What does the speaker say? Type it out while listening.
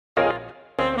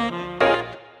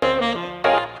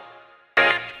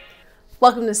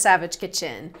Welcome to Savage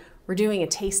Kitchen. We're doing a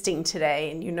tasting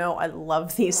today, and you know I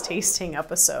love these tasting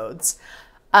episodes.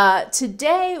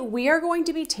 Today we are going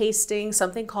to be tasting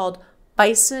something called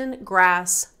Bison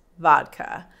Grass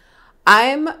Vodka.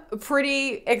 I'm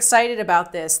pretty excited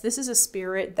about this. This is a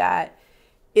spirit that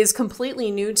is completely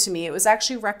new to me. It was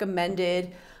actually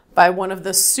recommended by one of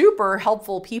the super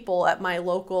helpful people at my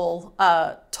local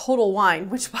Total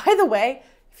Wine, which, by the way,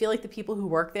 I feel like the people who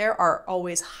work there are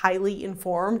always highly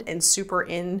informed and super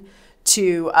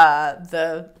into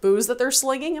the booze that they're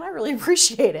slinging, and I really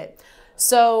appreciate it.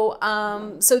 So,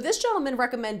 so this gentleman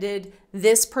recommended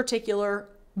this particular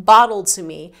bottle to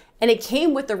me, and it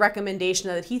came with the recommendation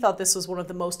that he thought this was one of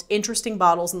the most interesting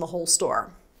bottles in the whole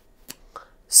store.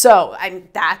 So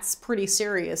that's pretty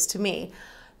serious to me.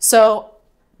 So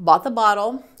bought the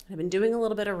bottle. I've been doing a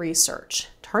little bit of research.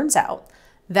 Turns out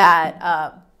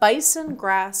that Bison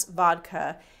Grass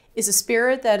Vodka is a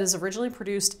spirit that is originally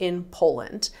produced in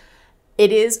Poland.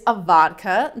 It is a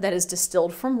vodka that is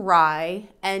distilled from rye,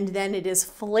 and then it is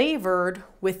flavored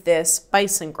with this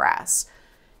bison grass.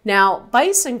 Now,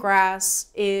 bison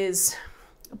grass is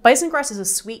a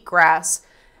sweet grass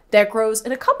that grows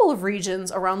in a couple of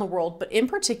regions around the world, but in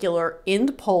particular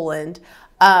in Poland.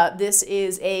 This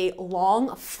is a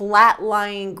long,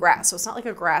 flat-lying grass. So it's not like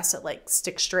a grass that like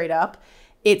sticks straight up.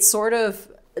 It's sort of,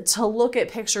 to look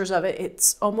at pictures of it,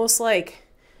 it's almost like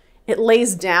it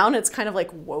lays down. It's kind of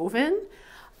like woven.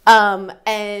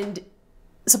 And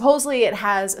supposedly it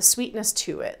has a sweetness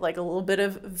to it, like a little bit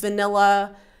of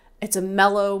vanilla. It's a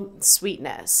mellow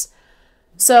sweetness.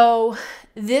 So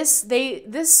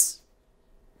this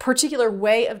particular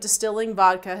way of distilling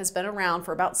vodka has been around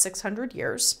for about 600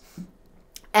 years.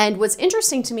 And what's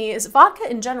interesting to me is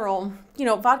vodka in general,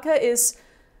 vodka is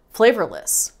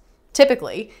flavorless.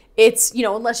 Typically, it's,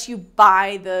 unless you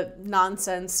buy the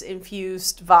nonsense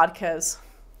infused vodkas.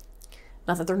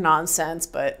 Not that they're nonsense,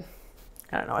 but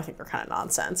I don't know, I think they're kind of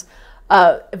nonsense.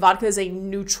 Vodka is a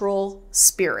neutral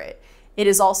spirit. It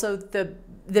is also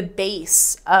the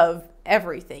base of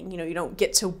everything. You don't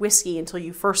get to whiskey until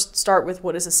you first start with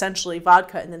what is essentially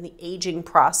vodka, and then the aging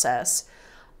process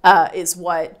is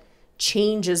what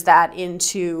changes that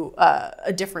into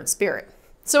a different spirit.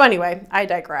 So anyway, I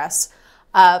digress.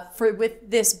 With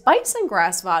this Bison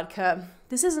Grass Vodka,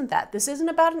 this isn't that. This isn't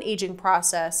about an aging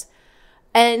process.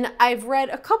 And I've read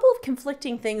a couple of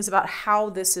conflicting things about how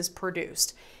this is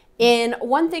produced. In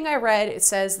one thing I read, it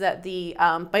says that the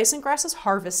bison grass is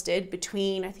harvested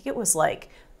between, I think it was like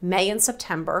May and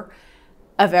September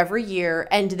of every year.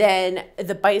 And then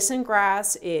the bison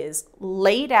grass is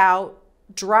laid out,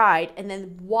 dried, and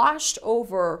then washed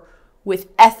over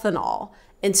with ethanol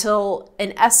until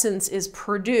an essence is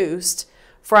produced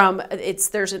from,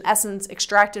 there's an essence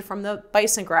extracted from the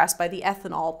bison grass by the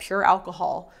ethanol, pure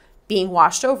alcohol, being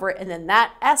washed over it. And then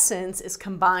that essence is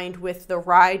combined with the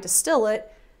rye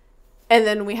distillate, and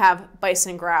then we have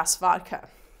bison grass vodka.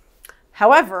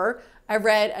 However, I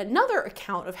read another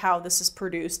account of how this is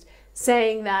produced,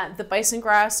 saying that the bison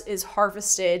grass is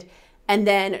harvested and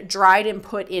then dried and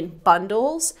put in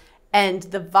bundles, and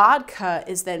the vodka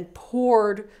is then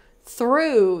poured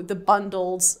through the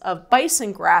bundles of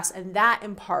bison grass, and that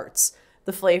imparts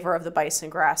the flavor of the bison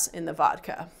grass in the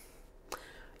vodka.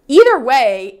 Either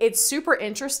way, it's super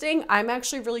interesting. I'm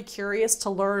actually really curious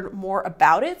to learn more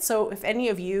about it. So if any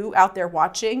of you out there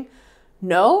watching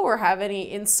know or have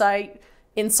any inside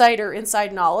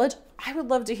knowledge, I would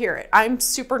love to hear it. I'm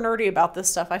super nerdy about this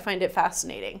stuff. I find it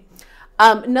fascinating.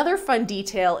 Another fun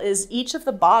detail is each of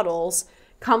the bottles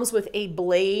comes with a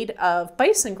blade of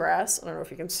bison grass. I don't know if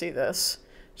you can see this.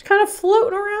 It's kind of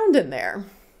floating around in there.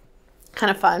 Kind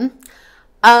of fun.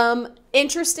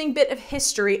 Interesting bit of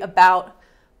history about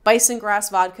bison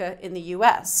grass vodka in the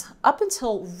US. Up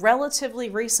until relatively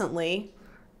recently,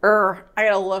 I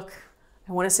gotta look,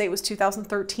 I wanna say it was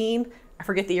 2013. I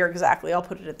forget the year exactly. I'll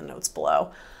put it in the notes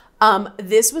below.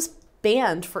 This was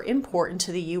banned for import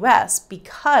into the US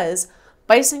because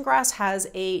bison grass has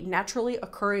a naturally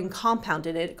occurring compound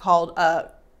in it called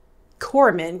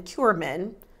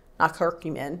Coumarin, not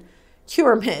curcumin,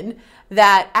 Coumarin,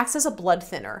 that acts as a blood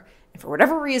thinner. And for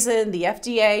whatever reason, the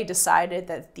FDA decided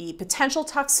that the potential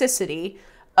toxicity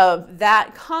of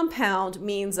that compound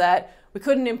means that we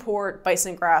couldn't import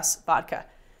bison grass vodka.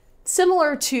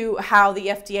 Similar to how the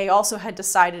FDA also had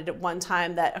decided at one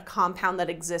time that a compound that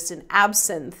exists in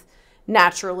absinthe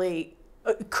naturally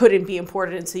couldn't be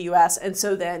imported into the US. And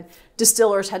so then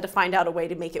distillers had to find out a way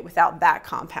to make it without that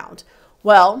compound.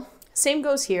 Well, same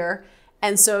goes here.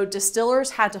 And so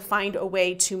distillers had to find a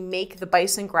way to make the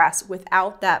bison grass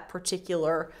without that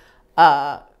particular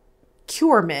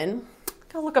Coumarin,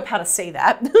 gotta look up how to say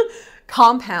that,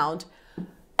 compound.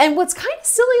 And what's kind of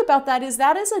silly about that is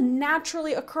a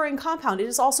naturally occurring compound. It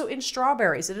is also in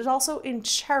strawberries. It is also in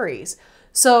cherries.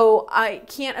 So I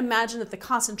can't imagine that the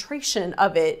concentration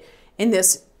of it in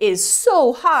this is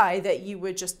so high that you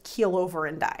would just keel over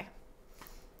and die.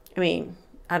 I mean,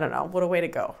 I don't know. What a way to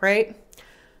go, right?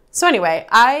 So anyway,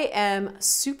 I am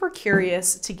super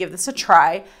curious to give this a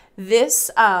try.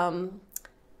 This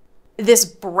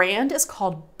brand is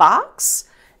called Box.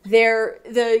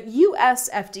 The US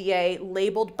FDA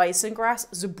labeled Bison Grass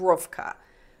Żubrówka,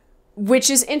 which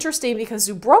is interesting because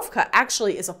Żubrówka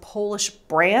actually is a Polish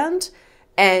brand,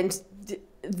 and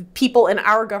people in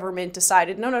our government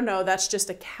decided, no, that's just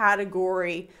a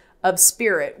category of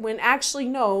spirit, when actually,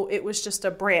 no, it was just a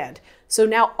brand. So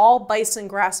now all Bison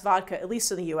Grass Vodka, at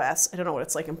least in the US, I don't know what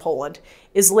it's like in Poland,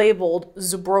 is labeled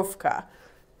Żubrówka,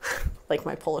 like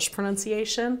my Polish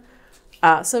pronunciation.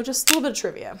 So just a little bit of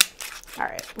trivia. All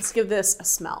right, let's give this a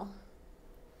smell.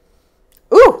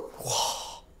 Ooh,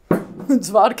 it's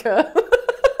vodka.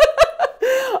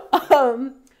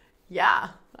 Yeah,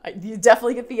 you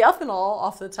definitely get the ethanol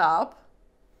off the top.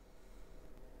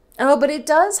 Oh, but it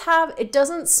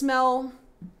doesn't smell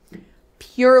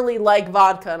purely like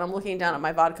vodka. And I'm looking down at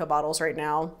my vodka bottles right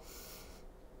now.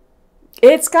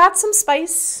 It's got some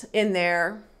spice in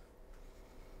there.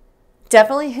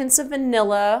 Definitely hints of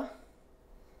vanilla.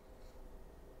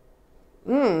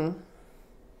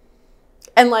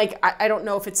 And like, I don't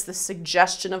know if it's the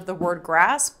suggestion of the word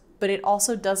grass, but it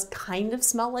also does kind of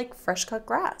smell like fresh cut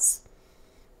grass.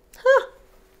 Huh.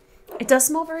 It does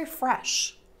smell very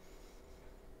fresh.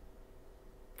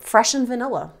 Fresh and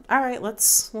vanilla. All right,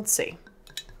 let's see.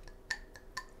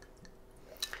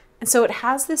 And so it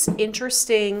has this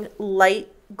interesting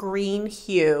light green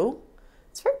hue.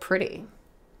 It's very pretty.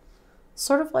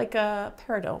 Sort of like a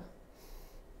peridot.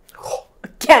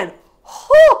 Again,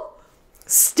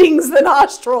 stings the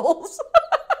nostrils.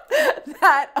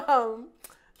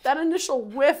 That initial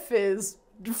whiff is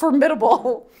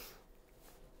formidable.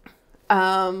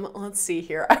 Let's see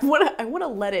here. I want to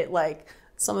let it, like,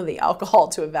 some of the alcohol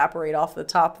to evaporate off the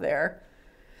top there.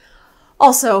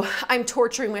 Also, I'm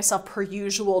torturing myself per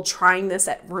usual trying this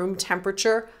at room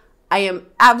temperature. I am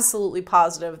absolutely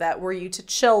positive that were you to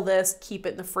chill this, keep it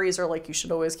in the freezer like you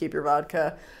should always keep your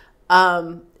vodka,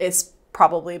 it's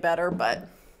probably better, but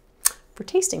for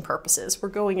tasting purposes, we're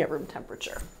going at room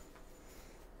temperature.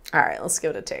 All right, let's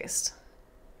give it a taste.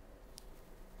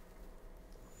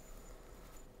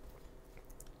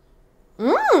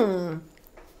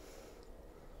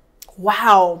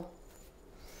 Wow.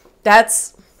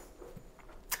 That's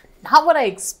not what I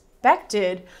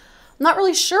expected. I'm not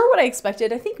really sure what I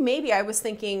expected. I think maybe I was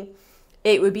thinking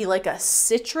it would be like a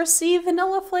citrusy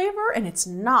vanilla flavor, and it's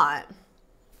not.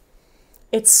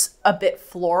 It's a bit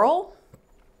floral.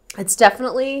 It's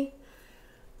definitely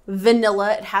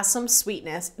vanilla. It has some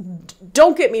sweetness.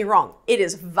 Don't get me wrong. It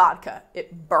is vodka.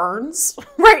 It burns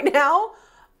right now,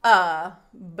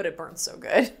 but it burns so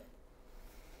good.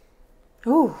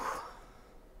 Ooh.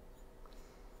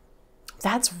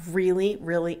 That's really,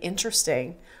 really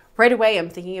interesting. Right away, I'm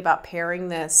thinking about pairing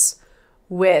this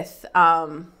with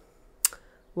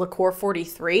Liqueur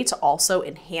 43 to also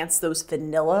enhance those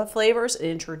vanilla flavors and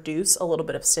introduce a little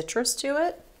bit of citrus to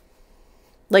it.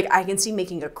 Like, I can see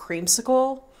making a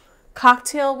creamsicle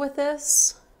cocktail with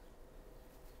this.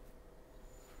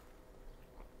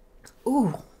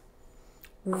 Ooh,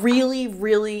 really,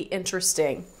 really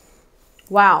interesting.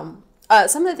 Wow.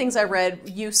 Some of the things I read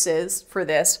uses for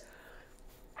this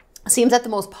seems that the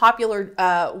most popular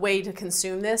way to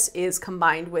consume this is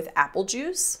combined with apple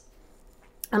juice.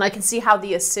 And I can see how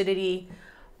the acidity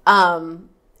and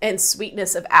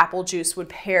sweetness of apple juice would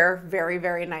pair very,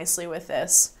 very nicely with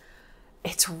this.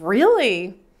 It's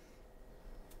really,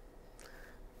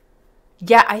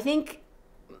 yeah, I think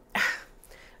I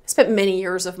spent many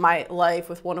years of my life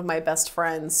with one of my best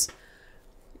friends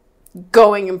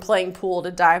going and playing pool at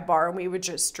a dive bar, and we would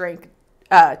just drink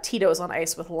Tito's on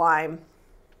ice with lime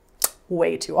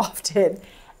way too often.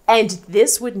 And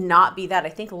this would not be that. I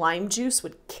think lime juice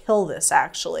would kill this,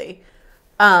 actually.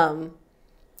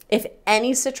 If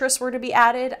any citrus were to be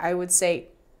added, I would say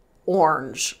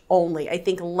orange only. I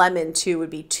think lemon, too, would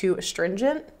be too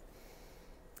astringent.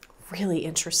 Really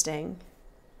interesting.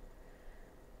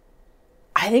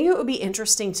 I think it would be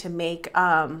interesting to make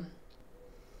a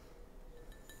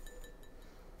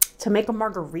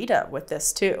margarita with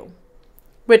this, too.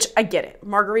 Which, I get it.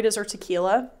 Margaritas are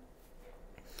tequila.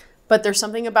 But there's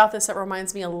something about this that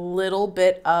reminds me a little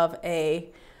bit of a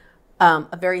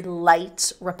very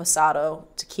light reposado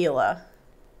tequila.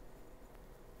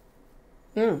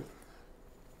 I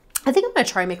think I'm going to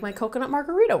try and make my coconut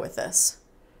margarita with this.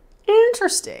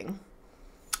 Interesting.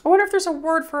 I wonder if there's a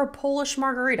word for a Polish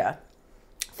margarita.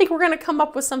 I think we're going to come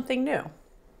up with something new.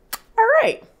 All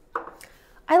right.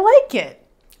 I like it.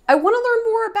 I want to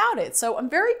learn more about it. So I'm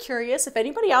very curious if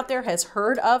anybody out there has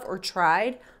heard of or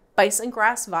tried Bison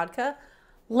Grass Vodka.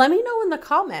 Let me know in the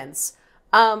comments.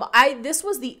 This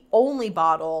was the only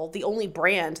bottle, the only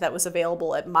brand that was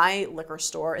available at my liquor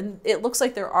store. And it looks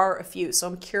like there are a few. So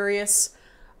I'm curious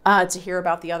to hear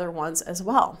about the other ones as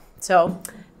well. So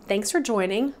thanks for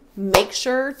joining. Make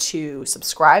sure to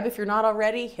subscribe if you're not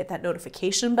already. Hit that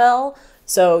notification bell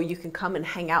so you can come and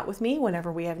hang out with me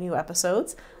whenever we have new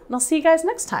episodes. And I'll see you guys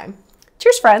next time.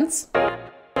 Cheers, friends.